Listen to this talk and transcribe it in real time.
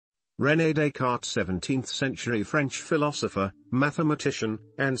René Descartes, 17th-century French philosopher, mathematician,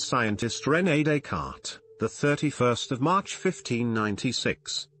 and scientist. René Descartes, the 31st of March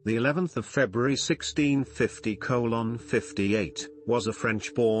 1596, the 11th of February 1650:58, was a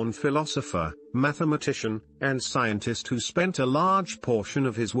French-born philosopher, mathematician, and scientist who spent a large portion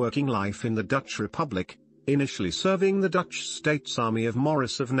of his working life in the Dutch Republic, initially serving the Dutch States Army of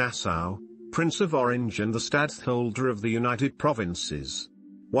Maurice of Nassau, Prince of Orange and the Stadtholder of the United Provinces.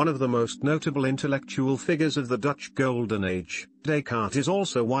 One of the most notable intellectual figures of the Dutch Golden Age, Descartes is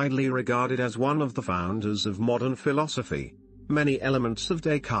also widely regarded as one of the founders of modern philosophy. Many elements of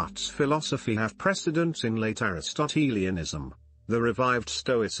Descartes' philosophy have precedence in late Aristotelianism, the revived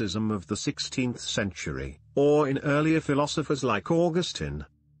Stoicism of the 16th century, or in earlier philosophers like Augustine.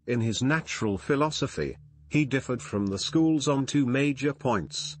 In his natural philosophy, he differed from the schools on two major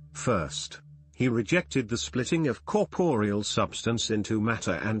points. First, he rejected the splitting of corporeal substance into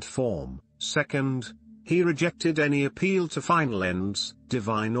matter and form. Second, he rejected any appeal to final ends,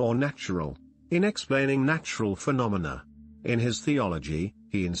 divine or natural, in explaining natural phenomena. In his theology,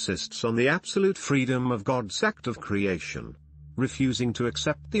 he insists on the absolute freedom of God's act of creation. Refusing to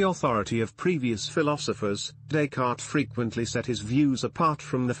accept the authority of previous philosophers, Descartes frequently set his views apart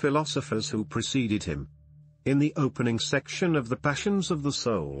from the philosophers who preceded him. In the opening section of The Passions of the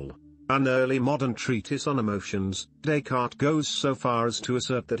Soul, an early modern treatise on emotions, Descartes goes so far as to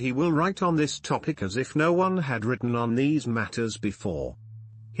assert that he will write on this topic as if no one had written on these matters before.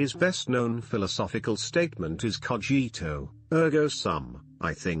 His best-known philosophical statement is cogito, ergo sum,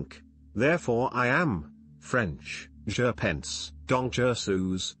 I think, therefore I am, French, je pense, donc je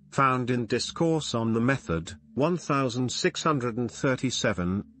suis, found in Discourse on the Method,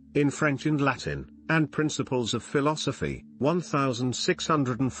 1637, in French and Latin, and Principles of Philosophy,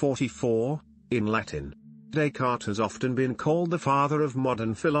 1644, in Latin. Descartes has often been called the father of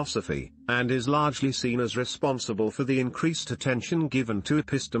modern philosophy, and is largely seen as responsible for the increased attention given to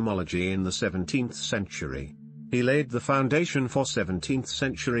epistemology in the 17th century. He laid the foundation for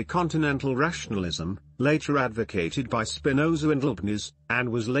 17th-century continental rationalism, later advocated by Spinoza and Leibniz, and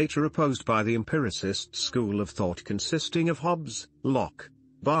was later opposed by the empiricist school of thought consisting of Hobbes, Locke,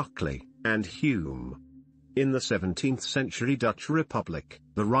 Berkeley, and Hume. In the 17th-century Dutch Republic,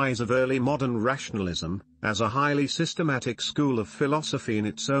 the rise of early modern rationalism, as a highly systematic school of philosophy in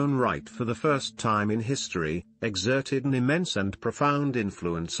its own right for the first time in history, exerted an immense and profound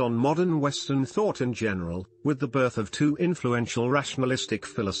influence on modern Western thought in general, with the birth of two influential rationalistic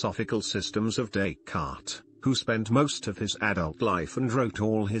philosophical systems of Descartes, who spent most of his adult life and wrote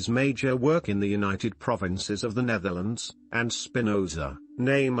all his major work in the United Provinces of the Netherlands, and Spinoza,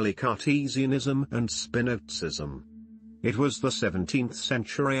 namely Cartesianism and Spinozism. It was the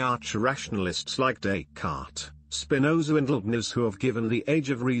 17th-century arch-rationalists like Descartes, Spinoza and Leibniz who have given the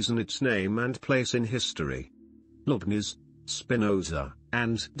Age of Reason its name and place in history. Leibniz, Spinoza,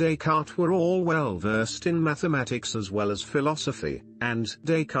 and Descartes were all well versed in mathematics as well as philosophy, and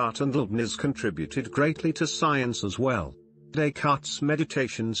Descartes and Leibniz contributed greatly to science as well. Descartes'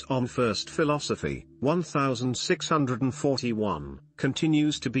 Meditations on First Philosophy, 1641,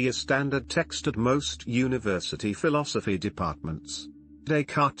 continues to be a standard text at most university philosophy departments.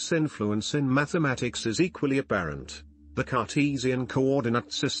 Descartes' influence in mathematics is equally apparent. The Cartesian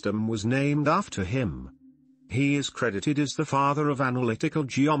coordinate system was named after him. He is credited as the father of analytical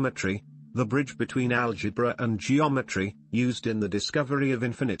geometry, the bridge between algebra and geometry, used in the discovery of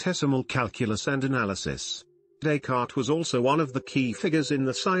infinitesimal calculus and analysis. Descartes was also one of the key figures in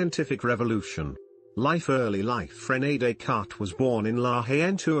the scientific revolution. Early life. René Descartes was born in La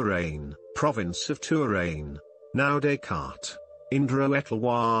Haye-en-Touraine, province of Touraine, now Descartes,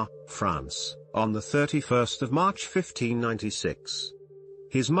 Indre-et-Loire, France, on the 31st of March 1596.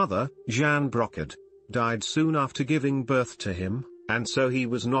 His mother, Jeanne Brocard, died soon after giving birth to him, and so he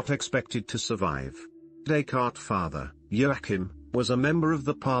was not expected to survive. Descartes' father, Joachim, was a member of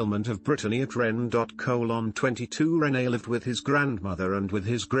the Parliament of Brittany at Rennes. 22 René lived with his grandmother and with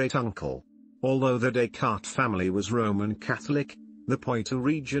his great-uncle. Although the Descartes family was Roman Catholic, the Poitou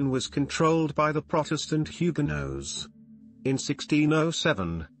region was controlled by the Protestant Huguenots. In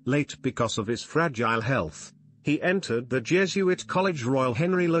 1607, late because of his fragile health, he entered the Jesuit College Royal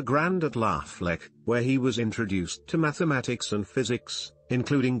Henry Le Grand at La Flèche, where he was introduced to mathematics and physics,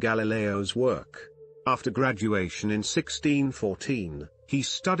 including Galileo's work. After graduation in 1614, he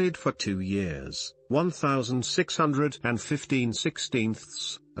studied for 2 years,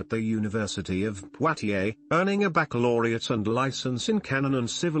 1615/16, at the University of Poitiers, earning a baccalaureate and license in canon and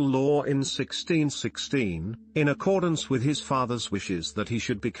civil law in 1616, in accordance with his father's wishes that he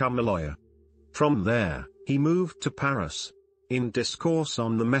should become a lawyer. From there, he moved to Paris. In Discourse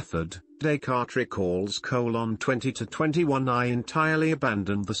on the Method, Descartes recalls 20-21 I entirely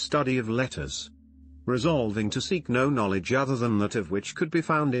abandoned the study of letters, resolving to seek no knowledge other than that of which could be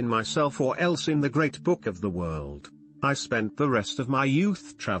found in myself or else in the great book of the world. I spent the rest of my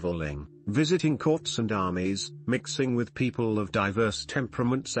youth traveling, visiting courts and armies, mixing with people of diverse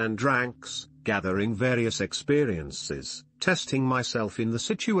temperaments and ranks, gathering various experiences, testing myself in the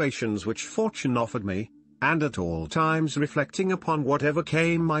situations which fortune offered me, and at all times reflecting upon whatever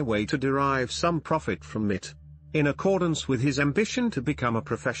came my way to derive some profit from it. In accordance with his ambition to become a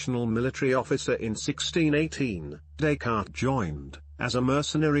professional military officer in 1618, Descartes joined, as a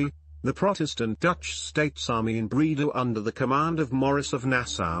mercenary, the Protestant Dutch States Army in Breda under the command of Maurice of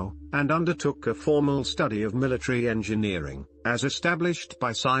Nassau, and undertook a formal study of military engineering, as established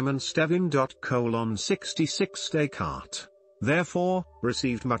by Simon Stevin. 66 Descartes, therefore,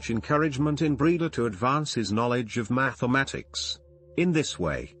 received much encouragement in Breda to advance his knowledge of mathematics. In this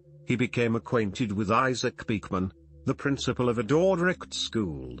way, he became acquainted with Isaac Beeckman, the principal of a Dordrecht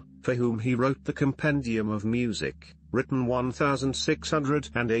school, for whom he wrote the Compendium of Music, written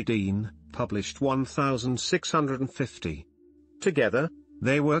 1618, published 1650. Together,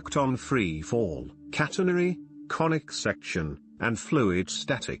 they worked on free fall, catenary, conic section, and fluid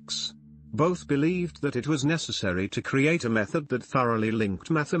statics. Both believed that it was necessary to create a method that thoroughly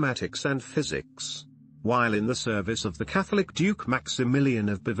linked mathematics and physics. While in the service of the Catholic Duke Maximilian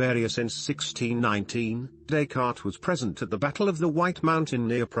of Bavaria since 1619, Descartes was present at the Battle of the White Mountain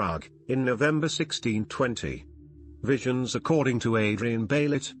near Prague, in November 1620. Visions according to Adrian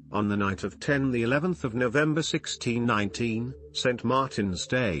Baylet, on the night of 11th of November 1619, St. Martin's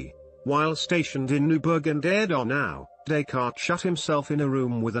Day, while stationed in Neuburg and Erdonau, Descartes shut himself in a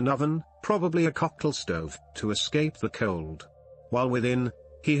room with an oven, probably a cockle stove, to escape the cold. While within,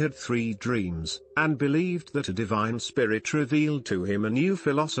 he had 3 dreams, and believed that a divine spirit revealed to him a new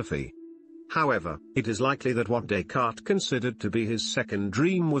philosophy. However, it is likely that what Descartes considered to be his second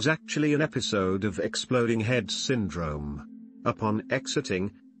dream was actually an episode of exploding head syndrome. Upon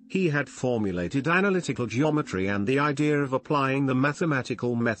exiting, he had formulated analytical geometry and the idea of applying the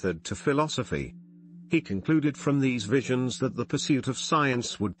mathematical method to philosophy. He concluded from these visions that the pursuit of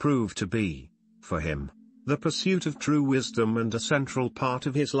science would prove to be, for him, the pursuit of true wisdom and a central part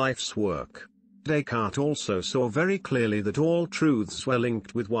of his life's work. Descartes also saw very clearly that all truths were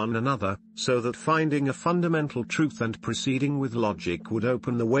linked with one another, so that finding a fundamental truth and proceeding with logic would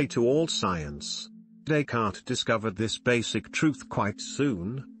open the way to all science. Descartes discovered this basic truth quite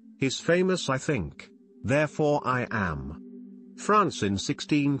soon. His famous "I think, therefore I am." France in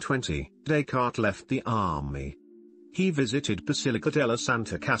 1620, Descartes left the army. He visited Basilica della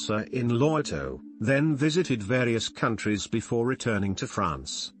Santa Casa in Loreto, then visited various countries before returning to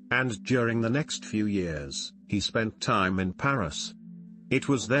France, and during the next few years, he spent time in Paris. It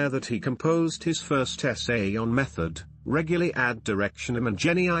was there that he composed his first essay on method, Reguli ad directionem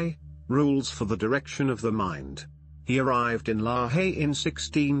ingenii, Rules for the Direction of the Mind. He arrived in La Haye in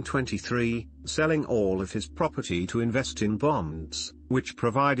 1623, selling all of his property to invest in bonds, which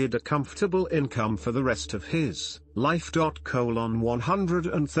provided a comfortable income for the rest of his life.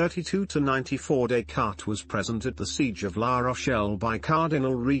 132-94 Descartes was present at the siege of La Rochelle by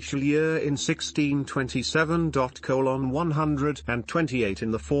Cardinal Richelieu in 1627. 128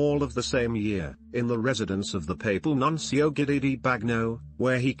 In the fall of the same year, in the residence of the papal nuncio Guidi di Bagno,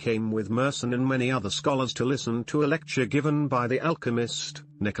 where he came with Mersenne and many other scholars to listen to a lecture given by the alchemist,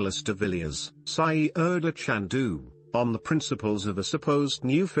 Nicolas de Villiers, Sieur de Chandoux, on the principles of a supposed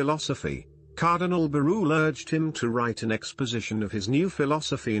new philosophy, Cardinal Berulle urged him to write an exposition of his new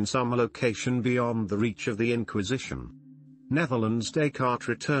philosophy in some location beyond the reach of the Inquisition. Netherlands. Descartes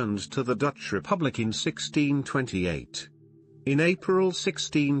returned to the Dutch Republic in 1628. In April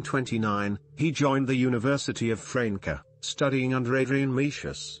 1629, he joined the University of Franeker, studying under Adrian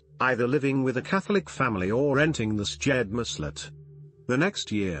Metius, either living with a Catholic family or renting the Stedmaslet. The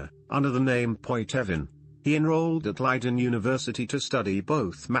next year, under the name Poitevin, he enrolled at Leiden University to study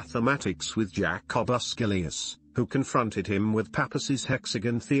both mathematics with Jacobus Gillius, who confronted him with Pappus's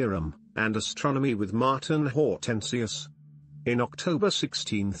hexagon theorem, and astronomy with Martin Hortensius. In October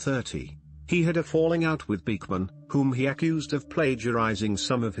 1630, he had a falling out with Beeckman, whom he accused of plagiarizing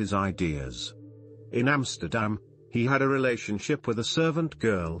some of his ideas. In Amsterdam, he had a relationship with a servant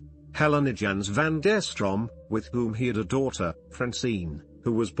girl, Helena Jans van der Strom, with whom he had a daughter, Francine,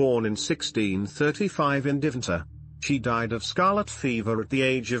 who was born in 1635 in Deventer. She died of scarlet fever at the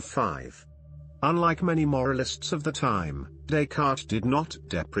age of 5. Unlike many moralists of the time, Descartes did not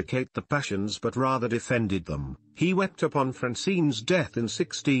deprecate the passions but rather defended them. He wept upon Francine's death in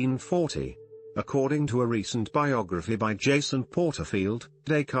 1640. According to a recent biography by Jason Porterfield,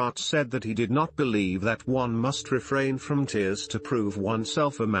 Descartes said that he did not believe that one must refrain from tears to prove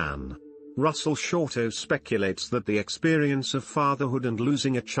oneself a man. Russell Shorto speculates that the experience of fatherhood and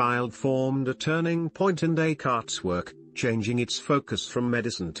losing a child formed a turning point in Descartes' work, changing its focus from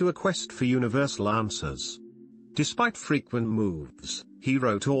medicine to a quest for universal answers. Despite frequent moves, he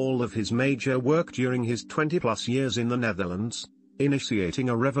wrote all of his major work during his 20-plus years in the Netherlands, initiating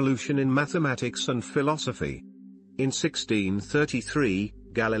a revolution in mathematics and philosophy. In 1633,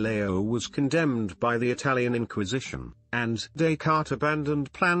 Galileo was condemned by the Italian Inquisition, and Descartes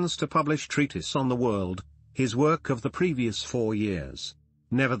abandoned plans to publish treatise on the world, his work of the previous 4 years.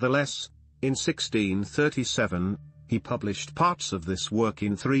 Nevertheless, in 1637, he published parts of this work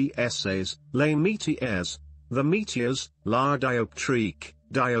in 3 essays, Les Métiers, the Meteors, La Dioptrique,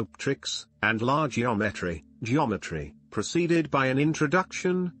 Dioptrics, and La Géométrie, Geometry, preceded by an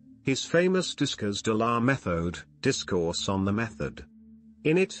introduction, his famous Discours de la Méthode, Discourse on the Method.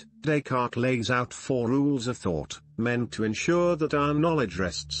 In it, Descartes lays out 4 rules of thought, meant to ensure that our knowledge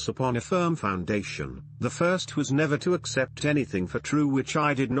rests upon a firm foundation. The first was never to accept anything for true which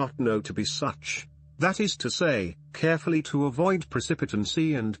I did not know to be such. That is to say, carefully to avoid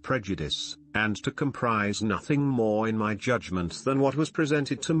precipitancy and prejudice, and to comprise nothing more in my judgment than what was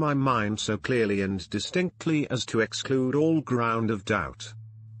presented to my mind so clearly and distinctly as to exclude all ground of doubt.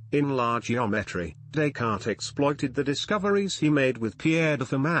 In La Géométrie, Descartes exploited the discoveries he made with Pierre de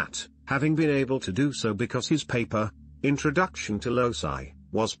Fermat, having been able to do so because his paper, Introduction to Loci,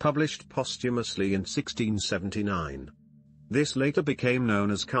 was published posthumously in 1679. This later became known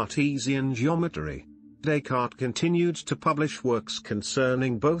as Cartesian geometry. Descartes continued to publish works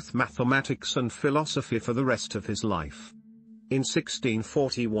concerning both mathematics and philosophy for the rest of his life. In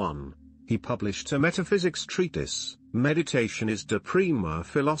 1641, he published a metaphysics treatise, Meditationes de prima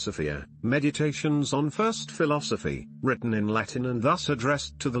philosophia, Meditations on First Philosophy, written in Latin and thus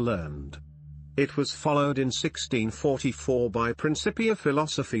addressed to the learned. It was followed in 1644 by Principia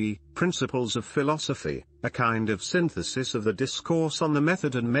Philosophiae, Principles of Philosophy, a kind of synthesis of the Discourse on the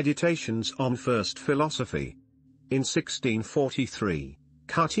Method and Meditations on First Philosophy. In 1643,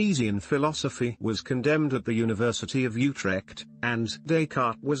 Cartesian philosophy was condemned at the University of Utrecht, and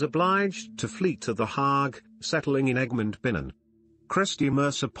Descartes was obliged to flee to The Hague, settling in Egmond Binnen. Christie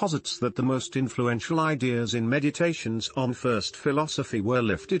Mercer posits that the most influential ideas in Meditations on First Philosophy were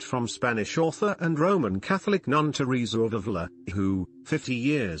lifted from Spanish author and Roman Catholic nun Teresa of Avila, who, 50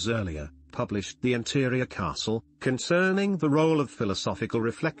 years earlier, published The Interior Castle, concerning the role of philosophical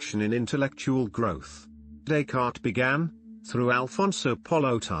reflection in intellectual growth. Descartes began, through Alfonso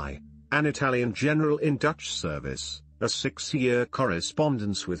Polotai, an Italian general in Dutch service, a 6-year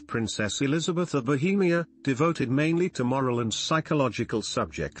correspondence with Princess Elizabeth of Bohemia, devoted mainly to moral and psychological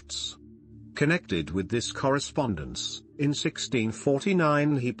subjects. Connected with this correspondence, in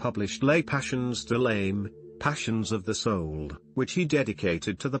 1649 he published Les Passions de l'âme, Passions of the Soul, which he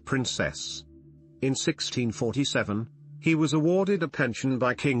dedicated to the princess. In 1647, he was awarded a pension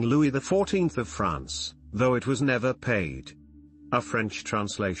by King Louis XIV of France, though it was never paid. A French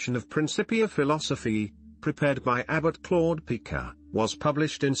translation of Principia Philosophiae, prepared by Abbot Claude Picard, was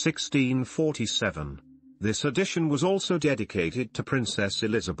published in 1647. This edition was also dedicated to Princess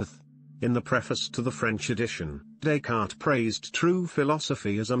Elizabeth. In the preface to the French edition, Descartes praised true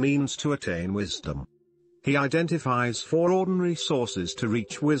philosophy as a means to attain wisdom. He identifies 4 ordinary sources to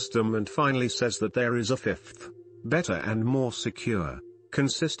reach wisdom and finally says that there is a 5th, better and more secure,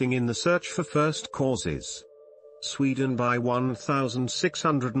 consisting in the search for first causes. Sweden by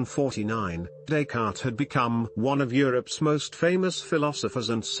 1649, Descartes had become one of Europe's most famous philosophers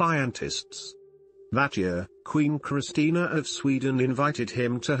and scientists. That year, Queen Christina of Sweden invited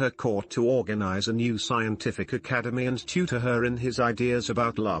him to her court to organize a new scientific academy and tutor her in his ideas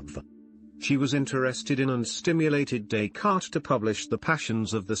about love. She was interested in and stimulated Descartes to publish The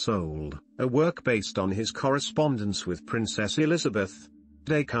Passions of the Soul, a work based on his correspondence with Princess Elizabeth.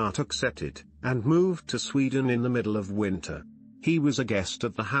 Descartes accepted, and moved to Sweden in the middle of winter. He was a guest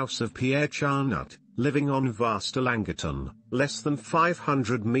at the house of Pierre Charnot, living on Vasterlangeton, less than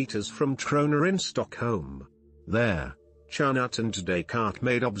 500 meters from Trona in Stockholm. There, Charnot and Descartes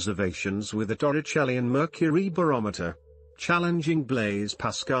made observations with a Torricellian mercury barometer. Challenging Blaise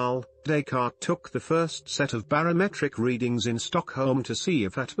Pascal, Descartes took the first set of barometric readings in Stockholm to see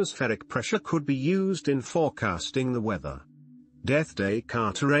if atmospheric pressure could be used in forecasting the weather.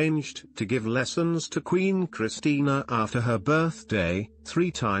 Descartes arranged to give lessons to Queen Christina after her birthday,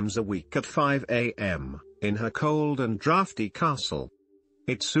 3 times a week at 5 a.m., in her cold and drafty castle.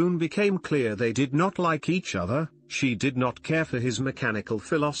 It soon became clear they did not like each other. She did not care for his mechanical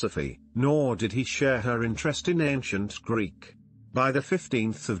philosophy, nor did he share her interest in ancient Greek. By the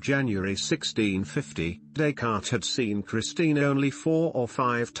 15th of January 1650, Descartes had seen Christine only 4 or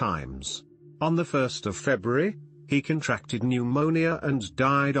 5 times. On the 1st of February, he contracted pneumonia and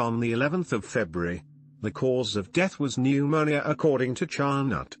died on the 11th of February. The cause of death was pneumonia according to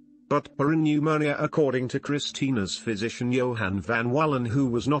Charnot, but pneumonia according to Christina's physician Johann van Wallen, who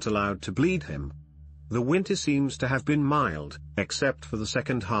was not allowed to bleed him. The winter seems to have been mild, except for the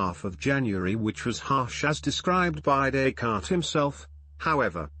second half of January, which was harsh as described by Descartes himself.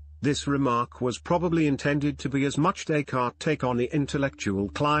 However, this remark was probably intended to be as much Descartes' take on the intellectual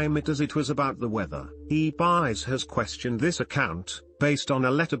climate as it was about the weather. E. Bies has questioned this account, based on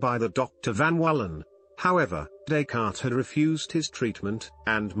a letter by the Dr. Van Wallen. However, Descartes had refused his treatment,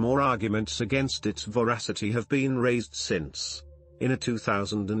 and more arguments against its veracity have been raised since. In a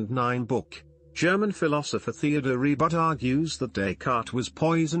 2009 book, German philosopher Theodor Rebut argues that Descartes was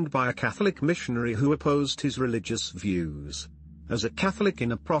poisoned by a Catholic missionary who opposed his religious views. As a Catholic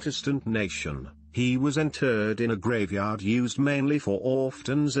in a Protestant nation, he was interred in a graveyard used mainly for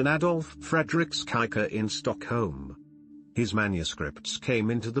orphans in Adolf Fredrikskirke in Stockholm. His manuscripts came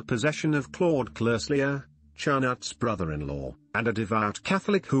into the possession of Claude Clerslier, Charnot's brother-in-law, and a devout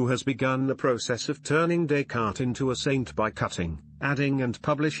Catholic who has begun the process of turning Descartes into a saint by cutting, adding and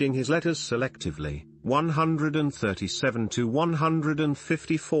publishing his letters selectively, 137 to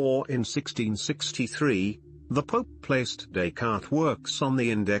 154 in 1663. The Pope placed Descartes' works on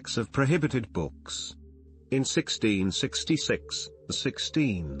the index of prohibited books. In 1666,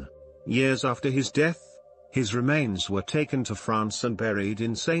 16 years after his death, his remains were taken to France and buried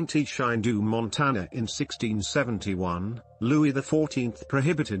in Saint-Étienne-du-Montana in 1671. Louis XIV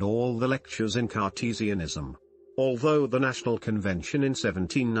prohibited all the lectures in Cartesianism. Although the National Convention in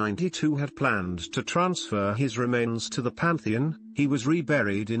 1792 had planned to transfer his remains to the Pantheon, he was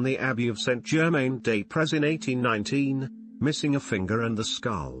reburied in the Abbey of Saint-Germain-des-Prés in 1819, missing a finger and the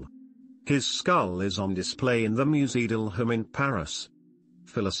skull. His skull is on display in the Musée d'Ilham in Paris.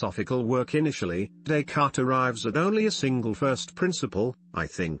 Philosophical work. Initially, Descartes arrives at only a single first principle: I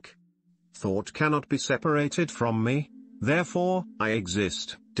think. Thought cannot be separated from me, therefore I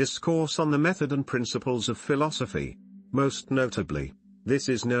exist. Discourse on the method and principles of philosophy. Most notably, this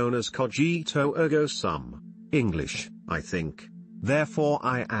is known as cogito ergo sum, English, I think, therefore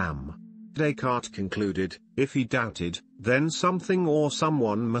I am. Descartes concluded, if he doubted, then something or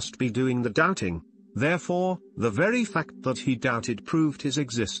someone must be doing the doubting. Therefore, the very fact that he doubted proved his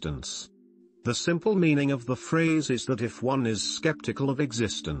existence. The simple meaning of the phrase is that if one is skeptical of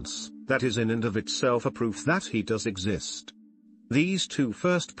existence, that is in and of itself a proof that he does exist. These two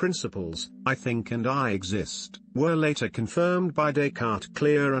first principles, I think and I exist, were later confirmed by Descartes'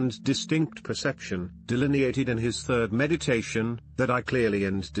 clear and distinct perception, delineated in his third meditation, that I clearly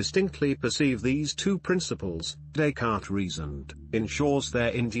and distinctly perceive these two principles, Descartes reasoned, ensures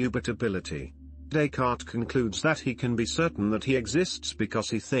their indubitability. Descartes concludes that he can be certain that he exists because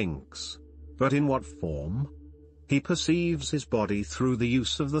he thinks. But in what form? He perceives his body through the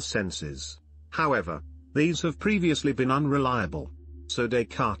use of the senses. However, these have previously been unreliable. So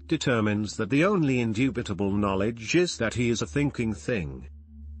Descartes determines that the only indubitable knowledge is that he is a thinking thing.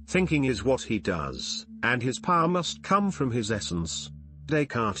 Thinking is what he does, and his power must come from his essence.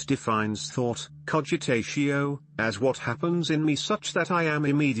 Descartes defines thought, cogitatio, as what happens in me such that I am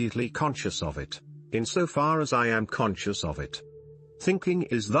immediately conscious of it, insofar as I am conscious of it. Thinking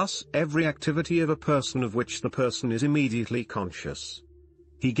is thus every activity of a person of which the person is immediately conscious.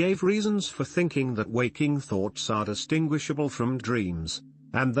 He gave reasons for thinking that waking thoughts are distinguishable from dreams,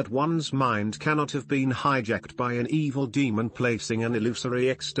 and that one's mind cannot have been hijacked by an evil demon placing an illusory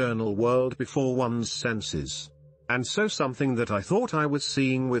external world before one's senses. And so something that I thought I was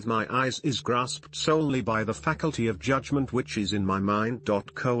seeing with my eyes is grasped solely by the faculty of judgment which is in my mind.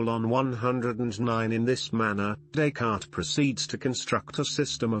 109 In this manner, Descartes proceeds to construct a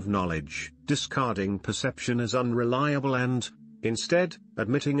system of knowledge, discarding perception as unreliable and, instead,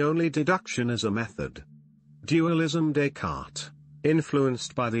 admitting only deduction as a method. Dualism. Descartes,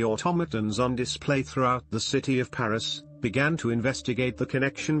 influenced by the automatons on display throughout the city of Paris, began to investigate the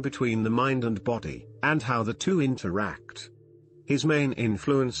connection between the mind and body, and how the two interact. His main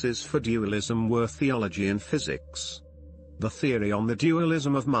influences for dualism were theology and physics. The theory on the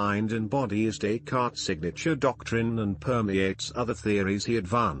dualism of mind and body is Descartes' signature doctrine and permeates other theories he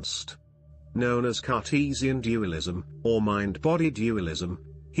advanced. Known as Cartesian dualism, or mind-body dualism,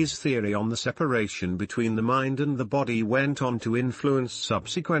 his theory on the separation between the mind and the body went on to influence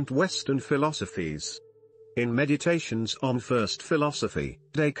subsequent Western philosophies. In Meditations on First Philosophy,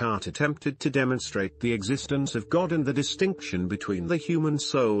 Descartes attempted to demonstrate the existence of God and the distinction between the human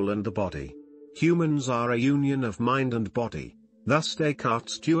soul and the body. Humans are a union of mind and body. Thus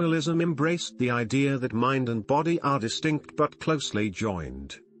Descartes' dualism embraced the idea that mind and body are distinct but closely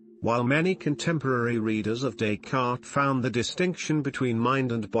joined. While many contemporary readers of Descartes found the distinction between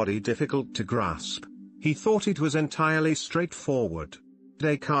mind and body difficult to grasp, he thought it was entirely straightforward.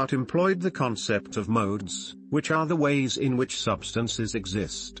 Descartes employed the concept of modes, which are the ways in which substances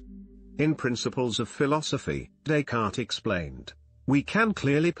exist. In Principles of Philosophy, Descartes explained, "We can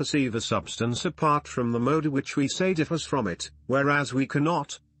clearly perceive a substance apart from the mode which we say differs from it, whereas we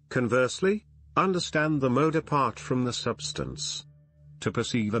cannot, conversely, understand the mode apart from the substance." To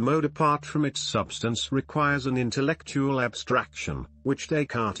perceive a mode apart from its substance requires an intellectual abstraction, which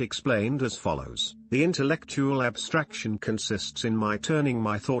Descartes explained as follows: "The intellectual abstraction consists in my turning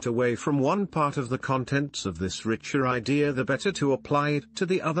my thought away from one part of the contents of this richer idea the better to apply it to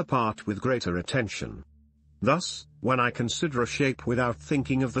the other part with greater attention." Thus, when I consider a shape without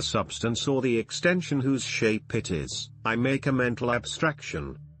thinking of the substance or the extension whose shape it is, I make a mental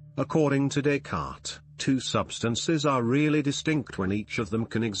abstraction. According to Descartes, two substances are really distinct when each of them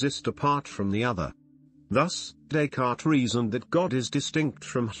can exist apart from the other. Thus, Descartes reasoned that God is distinct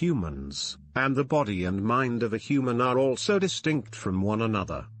from humans, and the body and mind of a human are also distinct from one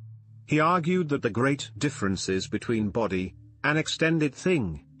another. He argued that the great differences between body, an extended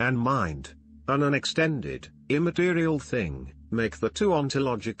thing, and mind, an unextended, immaterial thing, make the two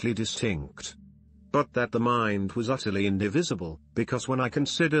ontologically distinct. But that the mind was utterly indivisible, because when I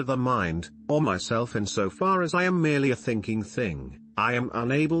consider the mind, or myself insofar as I am merely a thinking thing, I am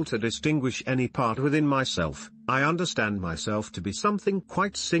unable to distinguish any part within myself. I understand myself to be something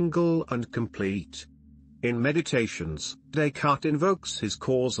quite single and complete. In Meditations, Descartes invokes his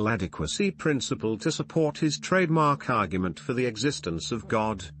causal adequacy principle to support his trademark argument for the existence of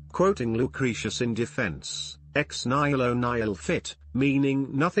God, quoting Lucretius in defense, "Ex nihilo nihil fit," meaning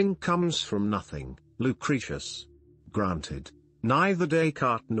nothing comes from nothing, Lucretius. Granted, neither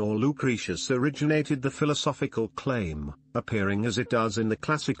Descartes nor Lucretius originated the philosophical claim, appearing as it does in the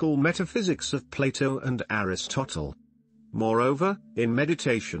classical metaphysics of Plato and Aristotle. Moreover, in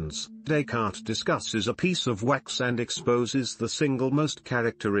Meditations, Descartes discusses a piece of wax and exposes the single most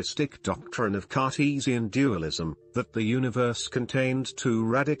characteristic doctrine of Cartesian dualism, that the universe contained two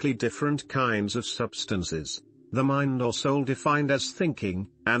radically different kinds of substances, the mind or soul defined as thinking,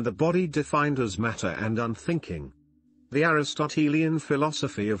 and the body defined as matter and unthinking. The Aristotelian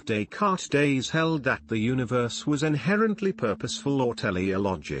philosophy of Descartes' days held that the universe was inherently purposeful or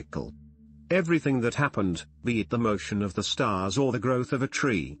teleological. Everything that happened, be it the motion of the stars or the growth of a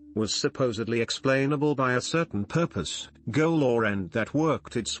tree, was supposedly explainable by a certain purpose, goal or end that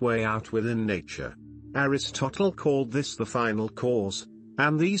worked its way out within nature. Aristotle called this the final cause,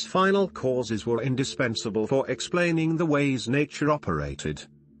 and these final causes were indispensable for explaining the ways nature operated.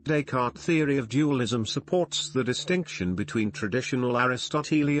 Descartes' theory of dualism supports the distinction between traditional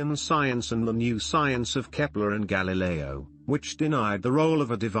Aristotelian science and the new science of Kepler and Galileo, which denied the role of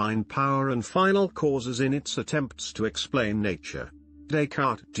a divine power and final causes in its attempts to explain nature.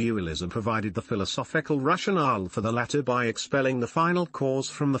 Descartes' dualism provided the philosophical rationale for the latter by expelling the final cause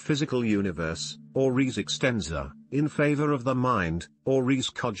from the physical universe, or res extensa, in favor of the mind, or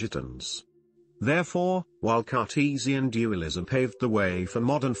res cogitans. Therefore, while Cartesian dualism paved the way for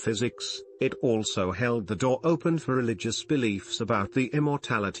modern physics, it also held the door open for religious beliefs about the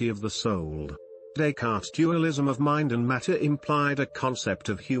immortality of the soul. Descartes' dualism of mind and matter implied a concept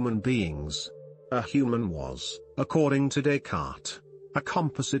of human beings. A human was, according to Descartes, a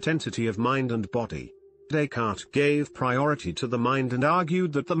composite entity of mind and body. Descartes gave priority to the mind and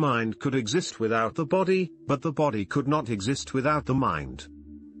argued that the mind could exist without the body, but the body could not exist without the mind.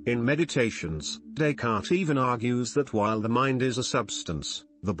 In Meditations, Descartes even argues that while the mind is a substance,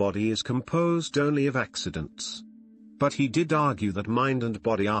 the body is composed only of accidents. But he did argue that mind and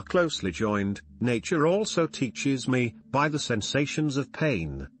body are closely joined. Nature also teaches me, by the sensations of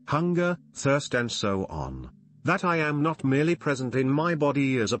pain, hunger, thirst and so on, that I am not merely present in my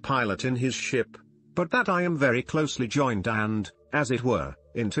body as a pilot in his ship, but that I am very closely joined and, as it were,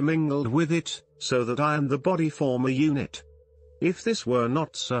 intermingled with it, so that I and the body form a unit. If this were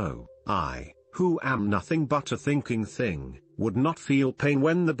not so, I, who am nothing but a thinking thing, would not feel pain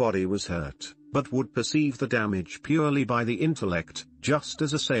when the body was hurt, but would perceive the damage purely by the intellect, just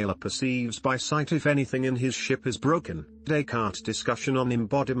as a sailor perceives by sight if anything in his ship is broken. Descartes' discussion on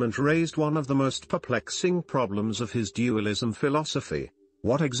embodiment raised one of the most perplexing problems of his dualism philosophy.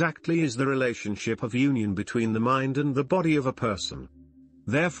 What exactly is the relationship of union between the mind and the body of a person?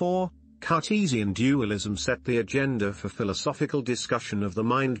 Therefore, Cartesian dualism set the agenda for philosophical discussion of the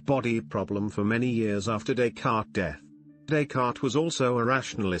mind-body problem for many years after Descartes' death. Descartes was also a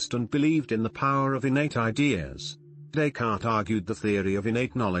rationalist and believed in the power of innate ideas. Descartes argued the theory of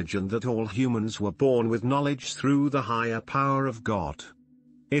innate knowledge and that all humans were born with knowledge through the higher power of God.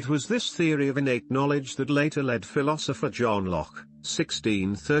 It was this theory of innate knowledge that later led philosopher John Locke,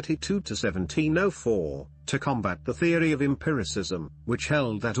 1632–1704, to combat the theory of empiricism, which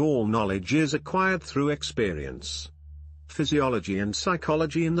held that all knowledge is acquired through experience. Physiology and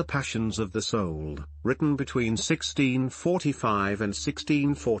Psychology in the Passions of the Soul, written between 1645 and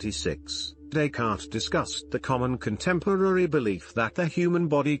 1646, Descartes discussed the common contemporary belief that the human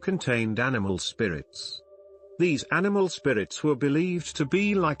body contained animal spirits. These animal spirits were believed to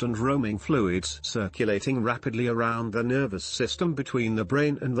be light and roaming fluids circulating rapidly around the nervous system between the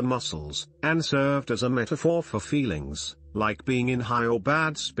brain and the muscles, and served as a metaphor for feelings, like being in high or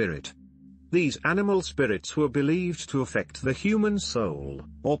bad spirit. These animal spirits were believed to affect the human soul,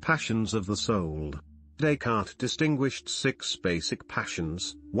 or passions of the soul. Descartes distinguished 6 basic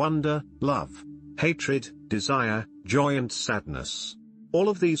passions: wonder, love, hatred, desire, joy and sadness. All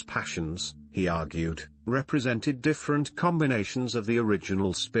of these passions, he argued, represented different combinations of the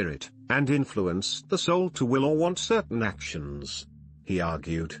original spirit, and influenced the soul to will or want certain actions. He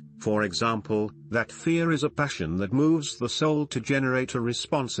argued, for example, that fear is a passion that moves the soul to generate a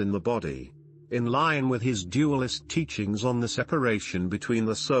response in the body. In line with his dualist teachings on the separation between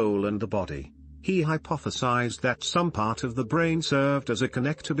the soul and the body, he hypothesized that some part of the brain served as a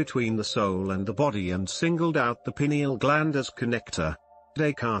connector between the soul and the body and singled out the pineal gland as connector.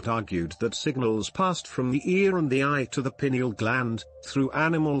 Descartes argued that signals passed from the ear and the eye to the pineal gland, through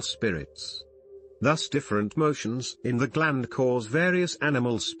animal spirits. Thus different motions in the gland cause various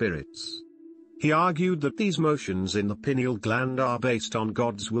animal spirits. He argued that these motions in the pineal gland are based on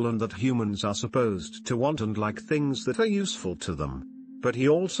God's will and that humans are supposed to want and like things that are useful to them. But he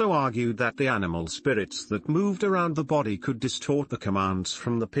also argued that the animal spirits that moved around the body could distort the commands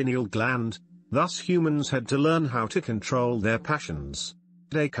from the pineal gland, thus humans had to learn how to control their passions.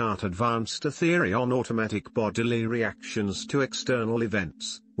 Descartes advanced a theory on automatic bodily reactions to external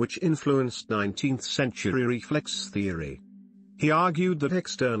events, which influenced 19th-century reflex theory. He argued that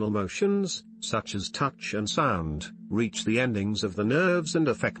external motions, such as touch and sound, reach the endings of the nerves and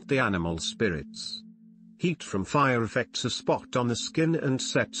affect the animal spirits. Heat from fire affects a spot on the skin and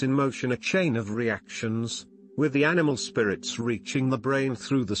sets in motion a chain of reactions, with the animal spirits reaching the brain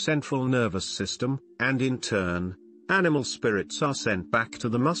through the central nervous system, and in turn, animal spirits are sent back to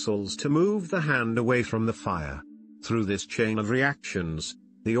the muscles to move the hand away from the fire. Through this chain of reactions,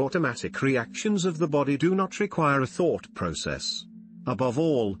 the automatic reactions of the body do not require a thought process. Above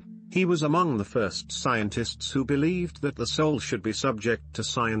all, he was among the first scientists who believed that the soul should be subject to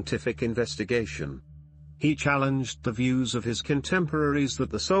scientific investigation. He challenged the views of his contemporaries that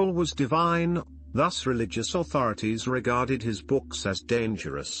the soul was divine, thus religious authorities regarded his books as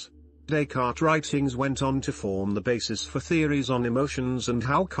dangerous. Descartes' writings went on to form the basis for theories on emotions and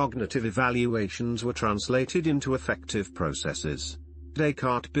how cognitive evaluations were translated into effective processes.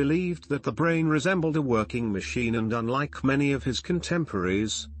 Descartes believed that the brain resembled a working machine, and unlike many of his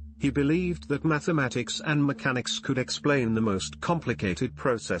contemporaries, he believed that mathematics and mechanics could explain the most complicated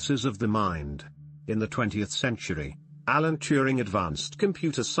processes of the mind. In the 20th century, Alan Turing advanced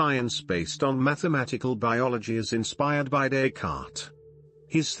computer science based on mathematical biology as inspired by Descartes.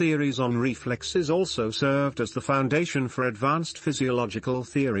 His theories on reflexes also served as the foundation for advanced physiological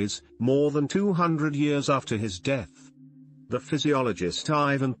theories, more than 200 years after his death. The physiologist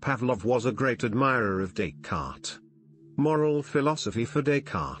Ivan Pavlov was a great admirer of Descartes. Moral philosophy for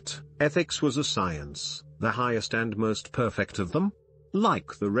Descartes, ethics was a science, the highest and most perfect of them.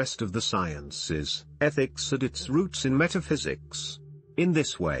 Like the rest of the sciences, ethics had its roots in metaphysics. In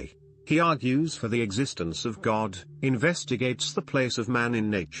this way, he argues for the existence of God, investigates the place of man in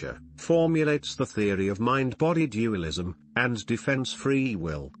nature, formulates the theory of mind-body dualism, and defends free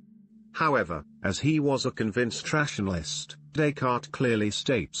will. However, as he was a convinced rationalist, Descartes clearly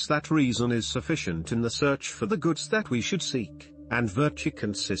states that reason is sufficient in the search for the goods that we should seek, and virtue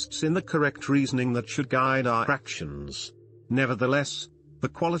consists in the correct reasoning that should guide our actions. Nevertheless, the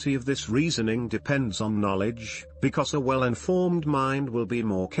quality of this reasoning depends on knowledge, because a well-informed mind will be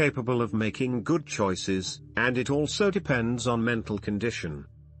more capable of making good choices, and it also depends on mental condition.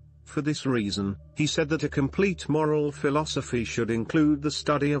 For this reason, he said that a complete moral philosophy should include the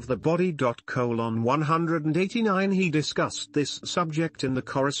study of the body. 189 He discussed this subject in the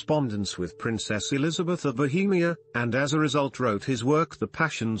correspondence with Princess Elizabeth of Bohemia, and as a result wrote his work The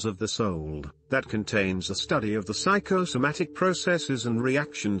Passions of the Soul, that contains a study of the psychosomatic processes and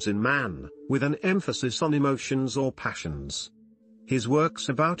reactions in man, with an emphasis on emotions or passions. His works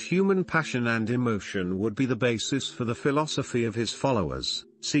about human passion and emotion would be the basis for the philosophy of his followers,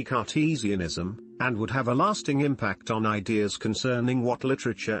 see Cartesianism, and would have a lasting impact on ideas concerning what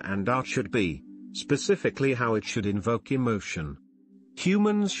literature and art should be, specifically how it should invoke emotion.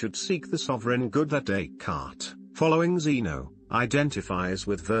 Humans should seek the sovereign good that Descartes, following Zeno, identifies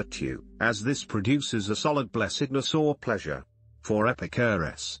with virtue, as this produces a solid blessedness or pleasure. For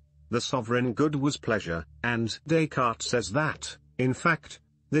Epicurus, the sovereign good was pleasure, and Descartes says that, in fact,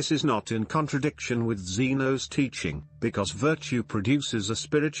 this is not in contradiction with Zeno's teaching, because virtue produces a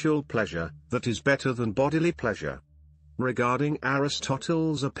spiritual pleasure, that is better than bodily pleasure. Regarding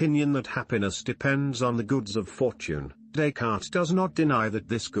Aristotle's opinion that happiness depends on the goods of fortune, Descartes does not deny that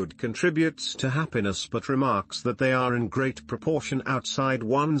this good contributes to happiness but remarks that they are in great proportion outside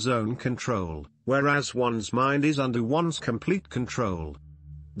one's own control, whereas one's mind is under one's complete control.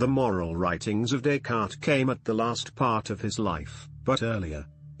 The moral writings of Descartes came at the last part of his life, but earlier,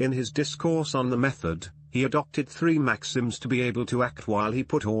 in his discourse on the method, he adopted 3 maxims to be able to act while he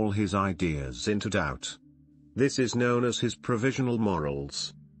put all his ideas into doubt. This is known as his provisional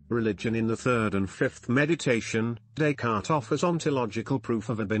morals. Religion. In the 3rd and 5th meditation, Descartes offers ontological proof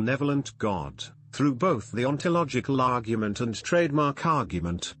of a benevolent God, through both the ontological argument and trademark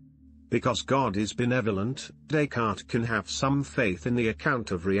argument. Because God is benevolent, Descartes can have some faith in the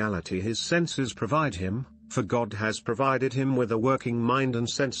account of reality his senses provide him, for God has provided him with a working mind and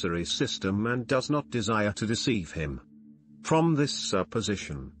sensory system and does not desire to deceive him. From this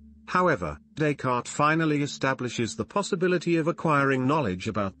supposition, however, Descartes finally establishes the possibility of acquiring knowledge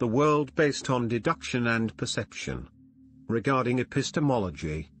about the world based on deduction and perception. Regarding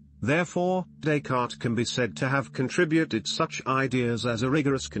epistemology, therefore, Descartes can be said to have contributed such ideas as a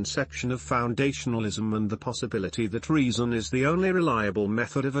rigorous conception of foundationalism and the possibility that reason is the only reliable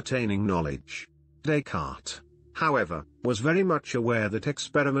method of attaining knowledge. Descartes, however, was very much aware that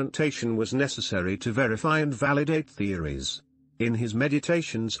experimentation was necessary to verify and validate theories. In his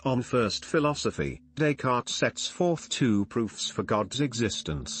Meditations on First Philosophy, Descartes sets forth 2 proofs for God's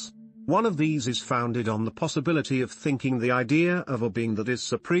existence. One of these is founded on the possibility of thinking the idea of a being that is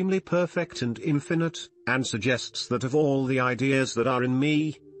supremely perfect and infinite, and suggests that of all the ideas that are in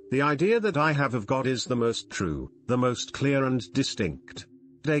me, the idea that I have of God is the most true, the most clear and distinct.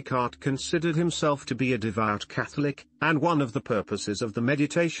 Descartes considered himself to be a devout Catholic, and one of the purposes of the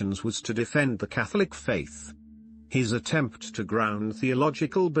Meditations was to defend the Catholic faith. His attempt to ground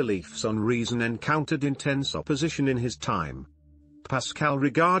theological beliefs on reason encountered intense opposition in his time. Pascal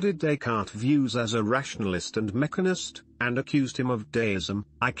regarded Descartes' views as a rationalist and mechanist, and accused him of deism.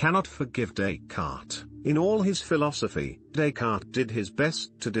 I cannot forgive Descartes. In all his philosophy, Descartes did his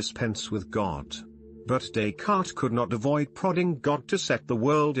best to dispense with God. But Descartes could not avoid prodding God to set the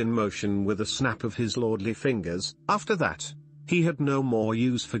world in motion with a snap of his lordly fingers. After that, he had no more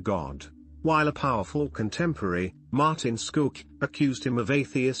use for God. While a powerful contemporary, Martin Scook, accused him of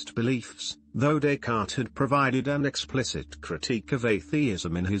atheist beliefs, though Descartes had provided an explicit critique of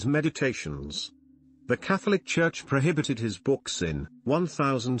atheism in his Meditations. The Catholic Church prohibited his books in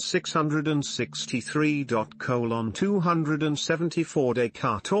 1663.274.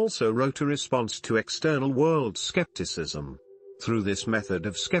 Descartes also wrote a response to external world skepticism. Through this method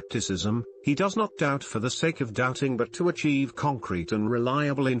of skepticism, he does not doubt for the sake of doubting but to achieve concrete and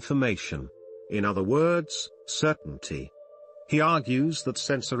reliable information. In other words, certainty. He argues that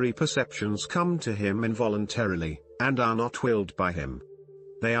sensory perceptions come to him involuntarily, and are not willed by him.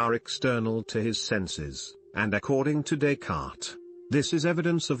 They are external to his senses, and according to Descartes, this is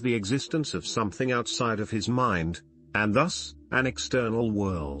evidence of the existence of something outside of his mind, and thus, an external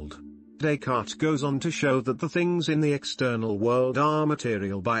world. Descartes goes on to show that the things in the external world are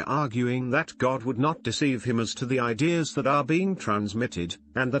material by arguing that God would not deceive him as to the ideas that are being transmitted,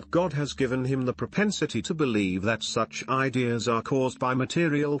 and that God has given him the propensity to believe that such ideas are caused by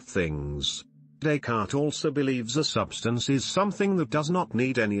material things. Descartes also believes a substance is something that does not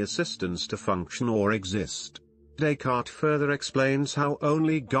need any assistance to function or exist. Descartes further explains how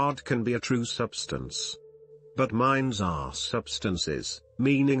only God can be a true substance. But minds are substances,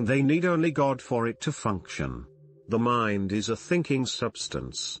 meaning they need only God for it to function. The mind is a thinking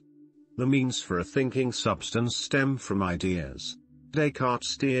substance. The means for a thinking substance stem from ideas. Descartes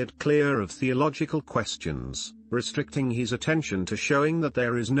steered clear of theological questions, restricting his attention to showing that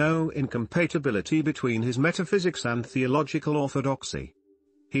there is no incompatibility between his metaphysics and theological orthodoxy.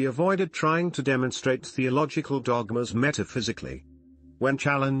 He avoided trying to demonstrate theological dogmas metaphysically. When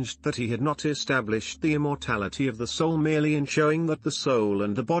challenged that he had not established the immortality of the soul merely in showing that the soul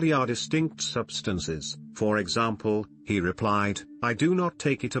and the body are distinct substances, for example, he replied, "I do not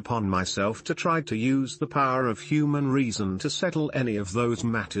take it upon myself to try to use the power of human reason to settle any of those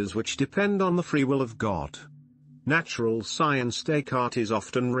matters which depend on the free will of God." Natural science. Descartes is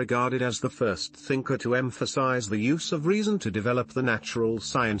often regarded as the first thinker to emphasize the use of reason to develop the natural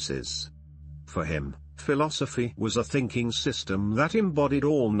sciences. For him, philosophy was a thinking system that embodied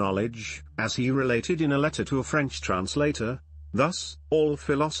all knowledge, as he related in a letter to a French translator. Thus, all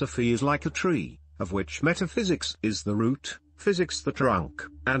philosophy is like a tree, of which metaphysics is the root, physics the trunk,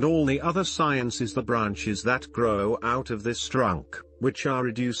 and all the other sciences the branches that grow out of this trunk, which are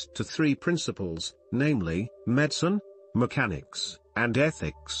reduced to three principles, namely, medicine, mechanics, and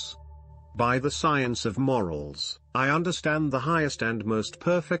ethics. By the science of morals, I understand the highest and most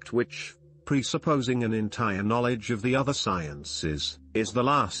perfect which, presupposing an entire knowledge of the other sciences, is the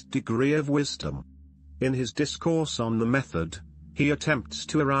last degree of wisdom. In his discourse on the method, he attempts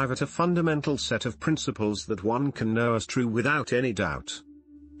to arrive at a fundamental set of principles that one can know as true without any doubt.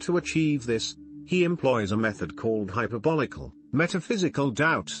 To achieve this, he employs a method called hyperbolical, metaphysical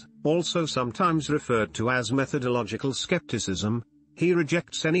doubt, also sometimes referred to as methodological skepticism. He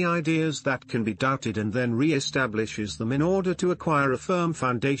rejects any ideas that can be doubted and then re-establishes them in order to acquire a firm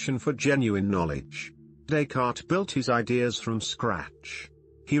foundation for genuine knowledge. Descartes built his ideas from scratch.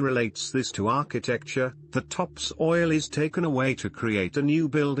 He relates this to architecture. The topsoil is taken away to create a new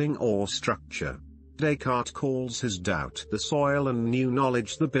building or structure. Descartes calls his doubt the soil and new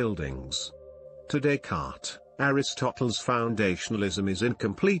knowledge the buildings. To Descartes, Aristotle's foundationalism is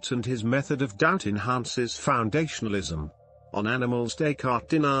incomplete and his method of doubt enhances foundationalism. On animals, Descartes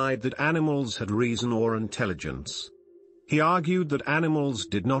denied that animals had reason or intelligence. He argued that animals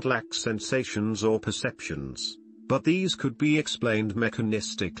did not lack sensations or perceptions, but these could be explained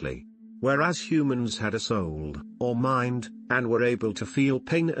mechanistically. Whereas humans had a soul, or mind, and were able to feel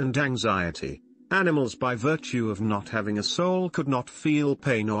pain and anxiety, animals by virtue of not having a soul could not feel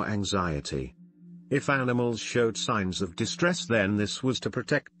pain or anxiety. If animals showed signs of distress, then this was to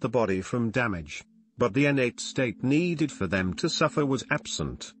protect the body from damage. But the innate state needed for them to suffer was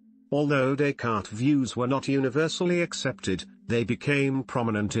absent. Although Descartes' views were not universally accepted, they became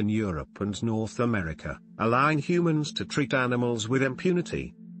prominent in Europe and North America, allowing humans to treat animals with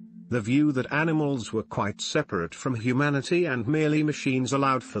impunity. The view that animals were quite separate from humanity and merely machines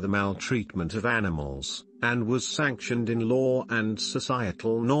allowed for the maltreatment of animals, and was sanctioned in law and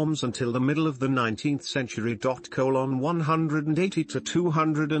societal norms until the middle of the 19th century. 180 to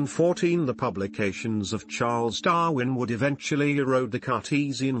 214 The publications of Charles Darwin would eventually erode the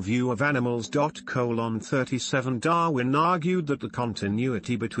Cartesian view of animals. 37 Darwin argued that the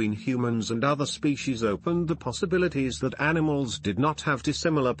continuity between humans and other species opened the possibilities that animals did not have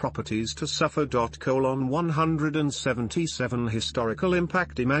dissimilar properties to suffer. 177 Historical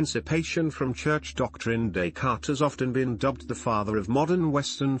impact. Emancipation from church doctrine. Descartes has often been dubbed the father of modern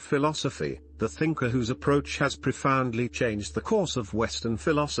Western philosophy, the thinker whose approach has profoundly changed the course of Western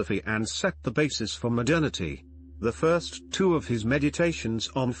philosophy and set the basis for modernity. The first two of his meditations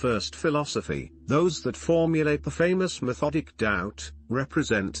on first philosophy, those that formulate the famous methodic doubt,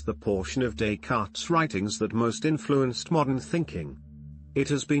 represent the portion of Descartes' writings that most influenced modern thinking. It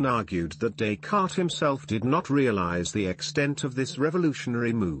has been argued that Descartes himself did not realize the extent of this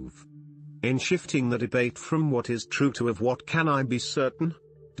revolutionary move. In shifting the debate from what is true to of what can I be certain,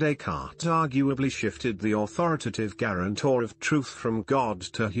 Descartes arguably shifted the authoritative guarantor of truth from God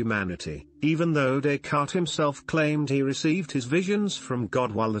to humanity, even though Descartes himself claimed he received his visions from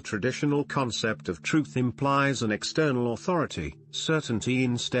God. While the traditional concept of truth implies an external authority, certainty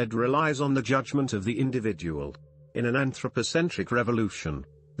instead relies on the judgment of the individual. In an anthropocentric revolution,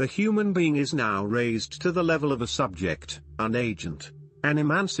 the human being is now raised to the level of a subject, an agent, an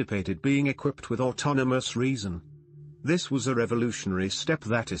emancipated being equipped with autonomous reason. This was a revolutionary step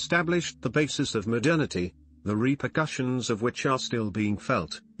that established the basis of modernity, the repercussions of which are still being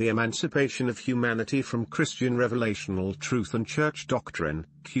felt: the emancipation of humanity from Christian revelational truth and church doctrine,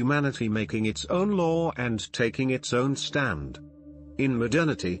 humanity making its own law and taking its own stand. In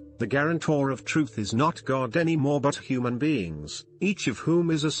modernity, the guarantor of truth is not God anymore but human beings, each of whom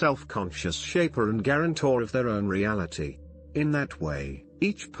is a self-conscious shaper and guarantor of their own reality. In that way,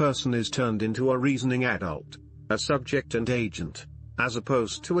 each person is turned into a reasoning adult, a subject and agent, as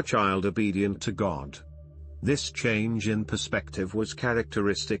opposed to a child obedient to God. This change in perspective was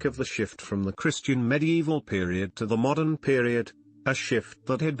characteristic of the shift from the Christian medieval period to the modern period, a shift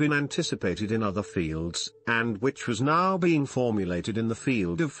that had been anticipated in other fields, and which was now being formulated in the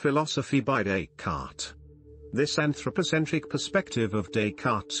field of philosophy by Descartes. This anthropocentric perspective of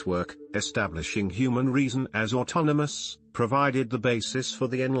Descartes' work, establishing human reason as autonomous, provided the basis for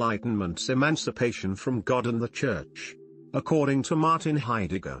the Enlightenment's emancipation from God and the Church. According to Martin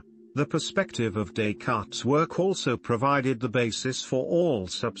Heidegger, the perspective of Descartes' work also provided the basis for all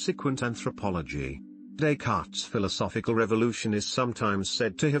subsequent anthropology. Descartes' philosophical revolution is sometimes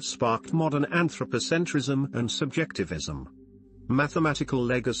said to have sparked modern anthropocentrism and subjectivism. Mathematical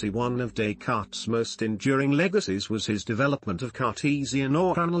legacy. One of Descartes' most enduring legacies was his development of Cartesian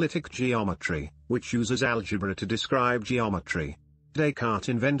or analytic geometry, which uses algebra to describe geometry. Descartes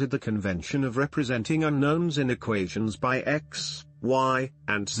invented the convention of representing unknowns in equations by x, y,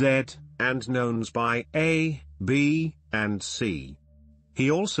 and z, and knowns by a, b, and c. He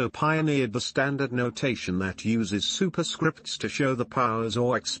also pioneered the standard notation that uses superscripts to show the powers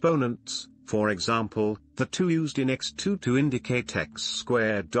or exponents, for example, the 2 used in x2 to indicate x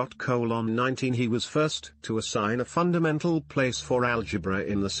squared. 19 He was first to assign a fundamental place for algebra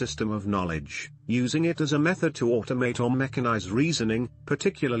in the system of knowledge, using it as a method to automate or mechanize reasoning,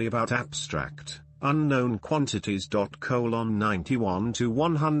 particularly about abstract, unknown quantities. 91 to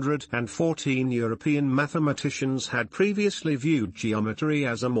 114 European mathematicians had previously viewed geometry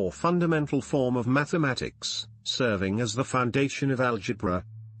as a more fundamental form of mathematics, serving as the foundation of algebra.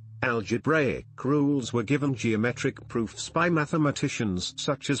 Algebraic rules were given geometric proofs by mathematicians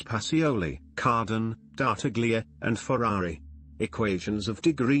such as Pacioli, Cardan, Tartaglia, and Ferrari. Equations of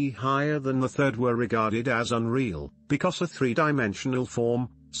degree higher than the third were regarded as unreal, because a three-dimensional form,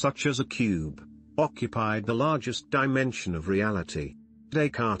 such as a cube, occupied the largest dimension of reality.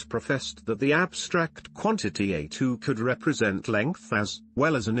 Descartes professed that the abstract quantity A2 could represent length as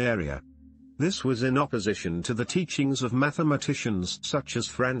well as an area. This was in opposition to the teachings of mathematicians such as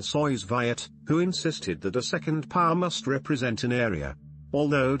François Viot, who insisted that a second power must represent an area.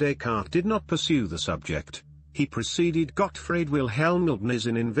 Although Descartes did not pursue the subject, he preceded Gottfried Wilhelm Leibniz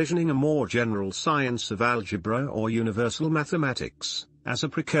in envisioning a more general science of algebra or universal mathematics, as a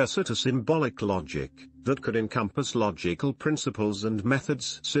precursor to symbolic logic, that could encompass logical principles and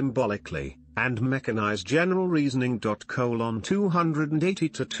methods symbolically, and mechanize general reasoning. 280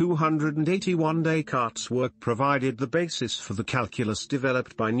 to 281 Descartes' work provided the basis for the calculus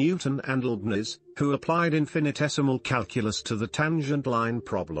developed by Newton and Leibniz, who applied infinitesimal calculus to the tangent line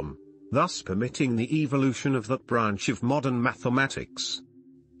problem, thus permitting the evolution of that branch of modern mathematics.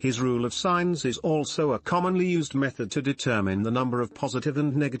 His rule of signs is also a commonly used method to determine the number of positive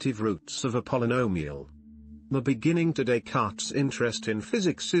and negative roots of a polynomial. The beginning to Descartes' interest in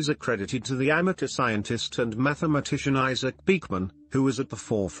physics is accredited to the amateur scientist and mathematician Isaac Beeckman, who was at the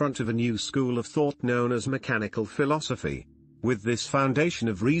forefront of a new school of thought known as mechanical philosophy. With this foundation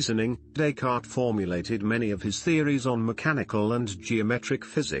of reasoning, Descartes formulated many of his theories on mechanical and geometric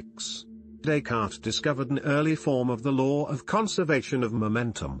physics. Descartes discovered an early form of the law of conservation of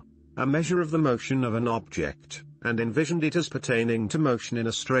momentum, a measure of the motion of an object, and envisioned it as pertaining to motion in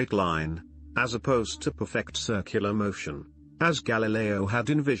a straight line, as opposed to perfect circular motion, as Galileo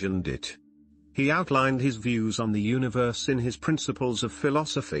had envisioned it. He outlined his views on the universe in his Principles of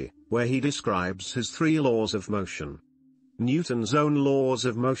Philosophy, where he describes his 3 laws of motion. Newton's own laws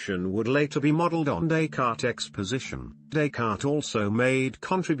of motion would later be modeled on Descartes' exposition. Descartes also made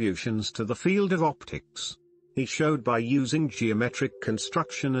contributions to the field of optics. He showed by using geometric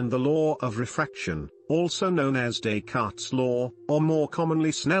construction and the law of refraction, also known as Descartes' law, or more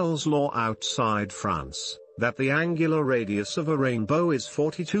commonly Snell's law outside France, that the angular radius of a rainbow is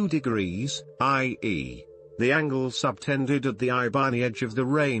 42 degrees, i.e., the angle subtended at the eye by the edge of the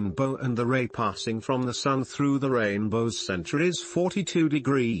rainbow and the ray passing from the sun through the rainbow's center is 42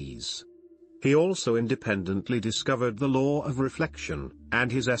 degrees. He also independently discovered the law of reflection,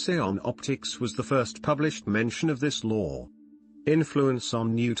 and his essay on optics was the first published mention of this law. Influence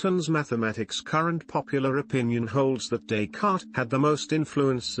on Newton's mathematics. Current popular opinion holds that Descartes had the most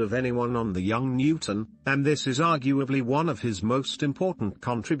influence of anyone on the young Newton, and this is arguably one of his most important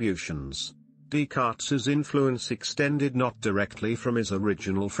contributions. Descartes' influence extended not directly from his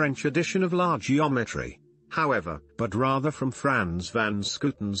original French edition of La Geometrie, however, but rather from Frans van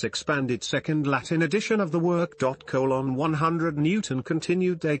Schooten's expanded second Latin edition of the work. 100 Newton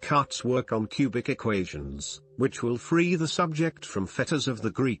continued Descartes' work on cubic equations, which will free the subject from fetters of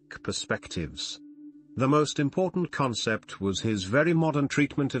the Greek perspectives. The most important concept was his very modern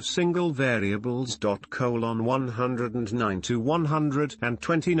treatment of single variables. 109 to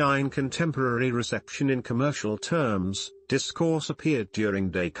 129 Contemporary reception in commercial terms. Discourse appeared during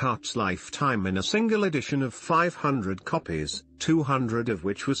Descartes' lifetime in a single edition of 500 copies, 200 of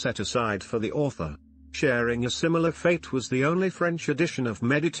which were set aside for the author. Sharing a similar fate was the only French edition of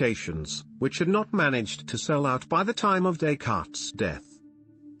Meditations, which had not managed to sell out by the time of Descartes' death.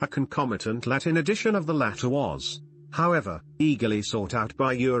 A concomitant Latin edition of the latter was, however, eagerly sought out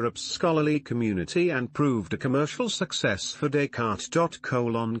by Europe's scholarly community and proved a commercial success for Descartes.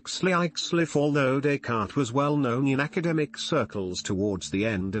 Although Descartes was well known in academic circles towards the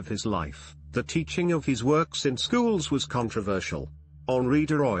end of his life, the teaching of his works in schools was controversial. Henri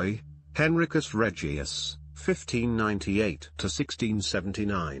de Roy, Henricus Regius,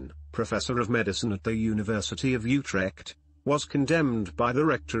 1598–1679, professor of medicine at the University of Utrecht, was condemned by the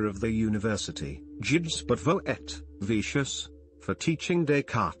rector of the university, Gilles Botveau et Vicius, for teaching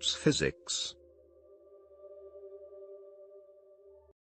Descartes physics.